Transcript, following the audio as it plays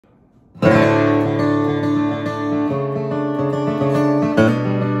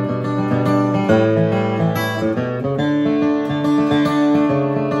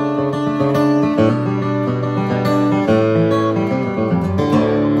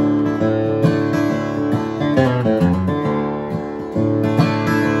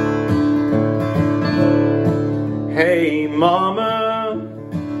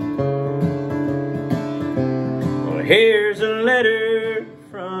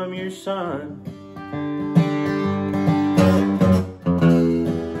from your son.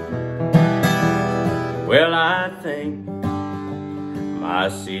 Well, I think my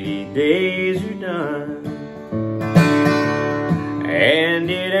city days are done, and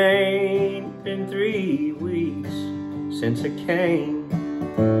it ain't been 3 weeks since I came.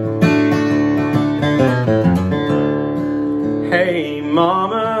 Hey,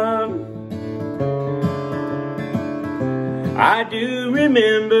 Mama, I do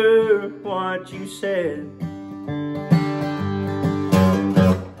remember what you said.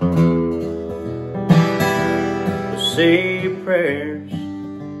 Say your prayers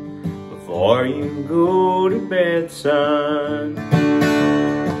before you go to bed, son.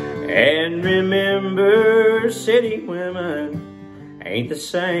 And remember, city women ain't the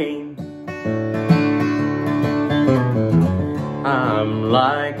same. I'm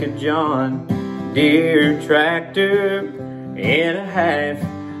like a John Deere tractor in a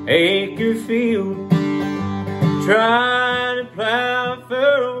half-acre field, trying to plow a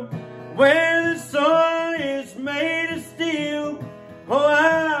furrow where the soil is made of steel. Oh,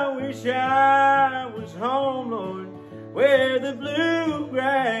 I wish I was home, Lord, where the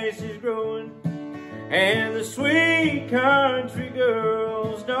bluegrass is growing and the sweet country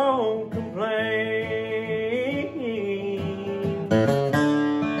girls don't complain.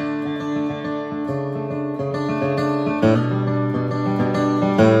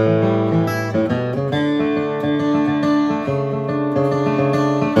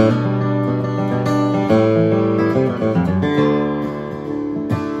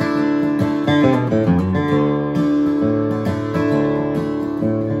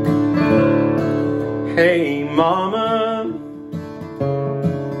 Hey, Mama,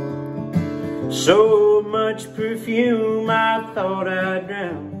 so much perfume I thought I'd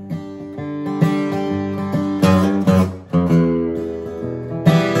drown.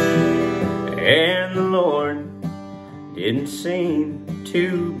 And the Lord didn't seem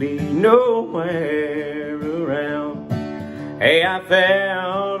to be nowhere around. Hey, I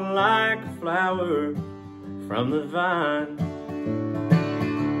felt like a flower from the vine.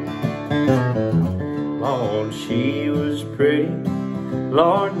 Lord, she was pretty,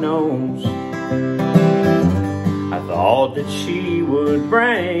 Lord knows. I thought that she would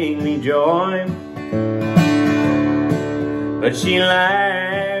bring me joy, but she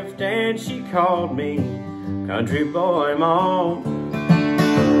laughed and she called me country boy, Mom.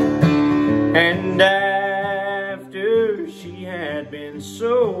 And after she had been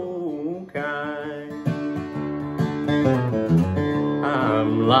so kind,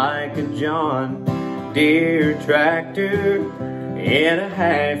 I'm like a John Deere tractor in a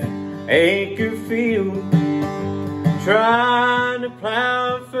half-acre field, trying to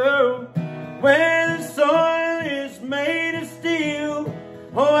plow a furrow where the soil is made of steel.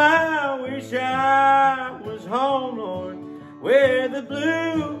 Oh, I wish I was home, Lord, where the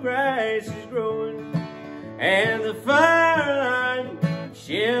bluegrass is growing and the firelight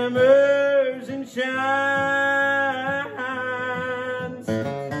shimmers and shines.